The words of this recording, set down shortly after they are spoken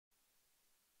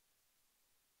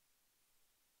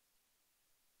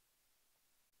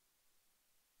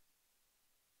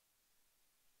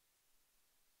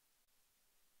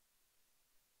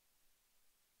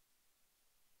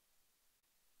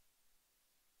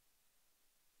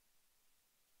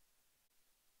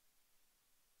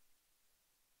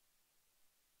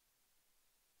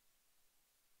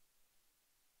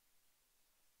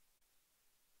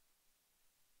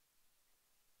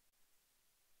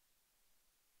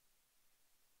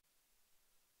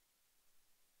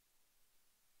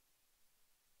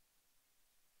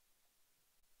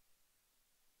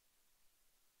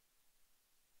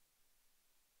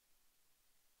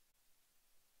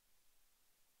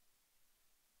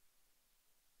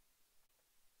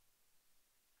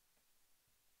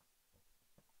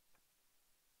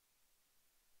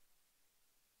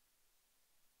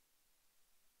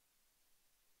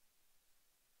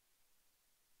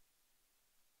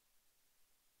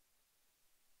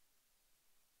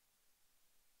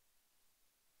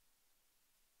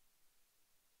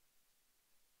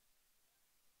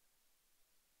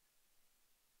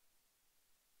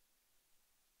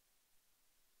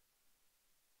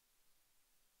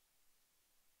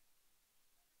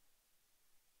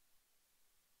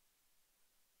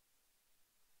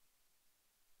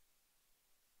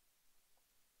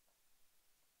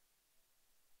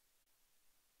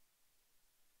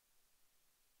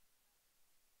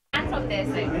from their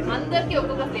side. అందరికి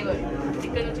ఒక్కొక్క flavour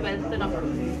ఇక్కడ నుంచి వెళ్తున్నప్పుడు.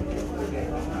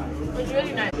 It's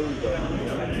really nice.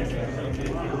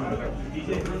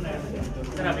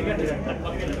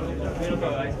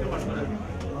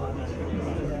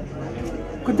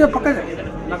 కొద్దిగా పక్కన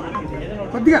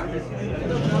కొద్దిగా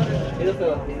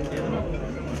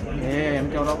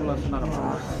ఎంకెవరో వస్తున్నారు.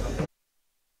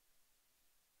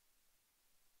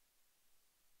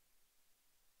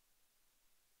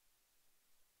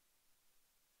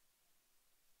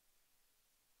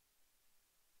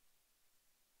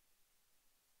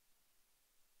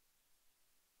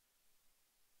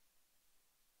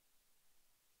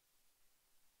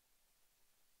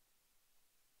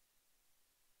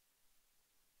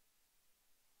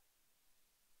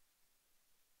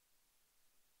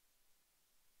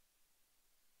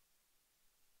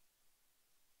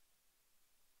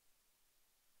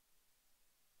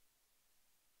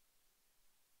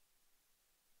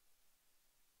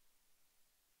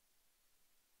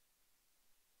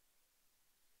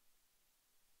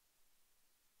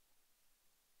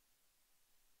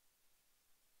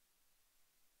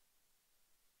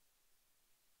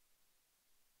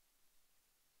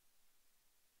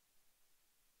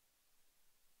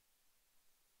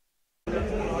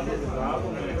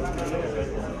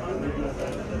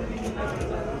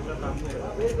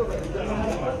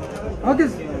 Okay,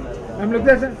 I'm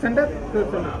looking at the center.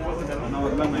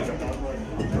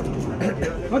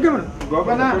 Okay, man.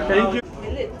 Gopala, thank you.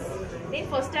 Millets.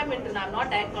 First time I'm not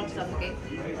diet conscious, okay,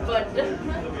 but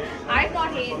I've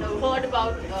not heard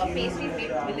about pastries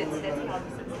made with millets. Let's have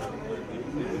this.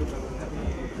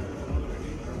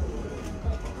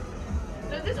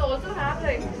 Does this also have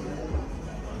like?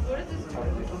 What is this?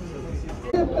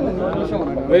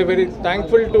 Very, very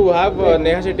thankful to have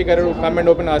Neha Shetty garu come and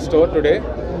open our store today,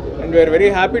 and we are very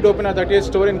happy to open our 30th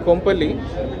store in Kompally.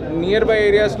 Nearby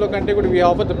areas lo kante we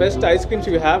offer the best ice creams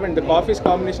we have, and the coffees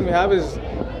combination we have is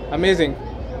amazing.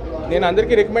 Nenu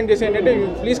andarki recommend chese entante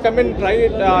please come and try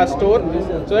it our store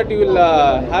so that you will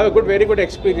have a very good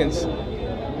experience.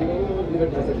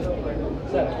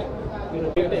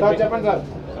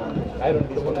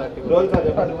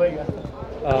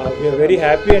 We are very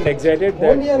happy and excited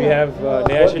that we have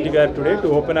Neha Shetty garu today to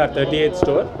open our 38th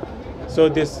store. So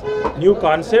this new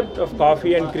concept of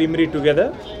coffee and creamery together,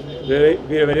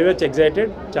 we are very much excited.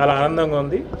 Chala anandanga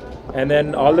undi. And then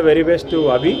all the very best to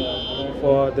Abhi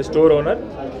for the store owner.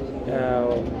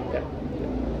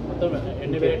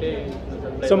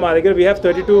 So ma దగ్గర we have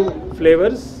 32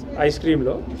 flavors ice cream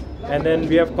lo, and then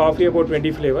we have coffee about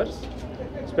 20 flavors.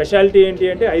 Specialty ఏంటి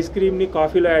అంటే ice క్రీమ్ని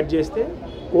కాఫీలో add చేస్తే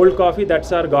cold coffee,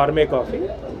 that's our గార్మే coffee.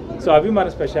 So అవి మన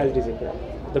specialities ఇక్కడ.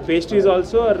 The pastries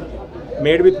also are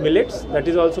made with millets, that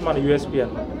is also మన USP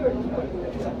అన్నమాట.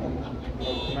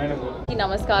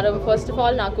 నమస్కారం. ఫస్ట్ ఆఫ్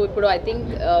ఆల్ నాకు ఇప్పుడు I think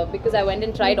because I went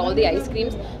and tried all the ice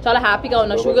creams చాలా హ్యాపీగా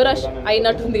ఉన్నా. షుగర్ రష్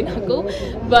అయినట్టుంది నాకు.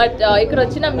 బట్ ఇక్కడ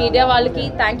వచ్చిన మీడియా వాళ్ళకి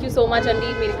థ్యాంక్ యూ సో మచ్ అండి.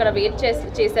 మీరు ఇక్కడ వెయిట్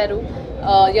చేశారు.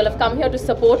 You'll have come here to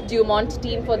support Dumont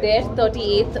team for their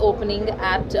 38th opening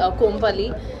at Kompally.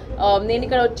 నేను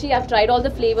ఇక్కడ వచ్చి I've tried all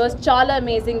the flavors, చాలా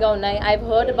అమేజింగ్గా ఉన్నాయి. I've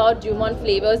heard about Dumont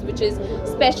flavors which is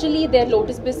specially their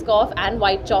lotus biscoff and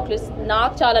white chocolates.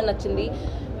 నాకు చాలా నచ్చింది.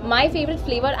 My favorite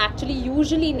flavor actually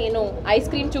usually నేను ice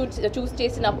cream చూస్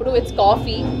చేసినప్పుడు it's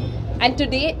coffee. And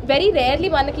today, very rarely,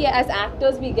 manaki as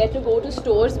actors, we get to go to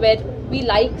stores where we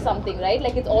like something, right?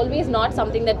 Like it's always not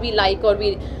something that we like or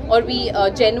we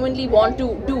genuinely want to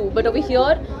do. But over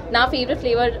here, our favorite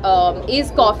flavor is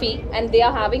coffee, and they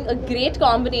are having a great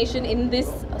combination in this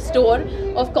store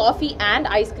of coffee and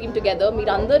ice cream together.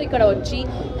 Meerandaru ikkada vachi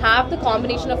have the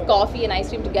combination of coffee and ice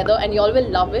cream together, and you all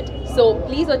will love it. So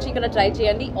please vachi ikkada try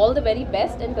cheyandi. All the very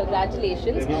best and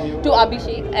congratulations to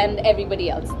Abhishek and everybody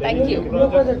else. Thank you.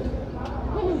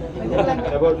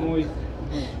 About movies.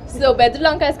 So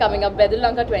Bedrulanka is coming up.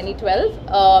 Bedrulanka 2012.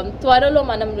 Twaralo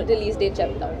manam release date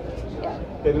cheptam. Yeah.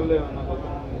 Telugule.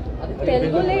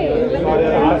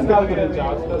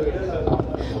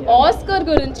 Oscar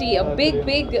gurinchi. A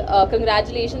big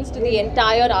congratulations to the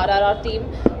entire RRR team.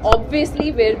 Obviously,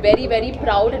 we're very, very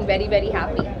proud and very, very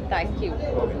happy. Thank you.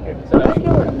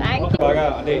 Thank you. Baga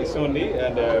ante istundi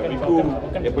and Viku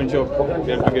epuncho we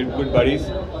have to get good buddies.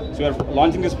 So we are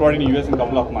launching this product in US in a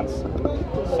couple of months.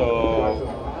 So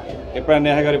ఎప్పుడైనా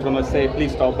నేహ గారు ఇప్పుడు వస్తే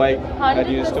please stop by at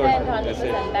your store.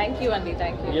 100%. Thank you, Andy.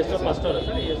 Thank you. US లో first store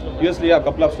sir. యూఎస్లో ఆ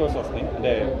couple of stores వస్తాయి.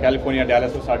 అంటే California,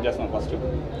 Dallas start చేస్తాం ఫస్ట్.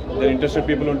 దెన్ ఇంట్రెస్టెడ్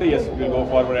పీపుల్ ఉంటే yes we will go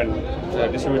forward and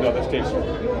distribute other states.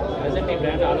 Present ఈ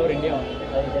brand all over India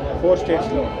 4 states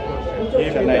లో. AP,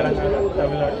 Telangana,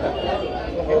 Tamil Nadu.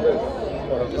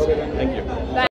 Thank you.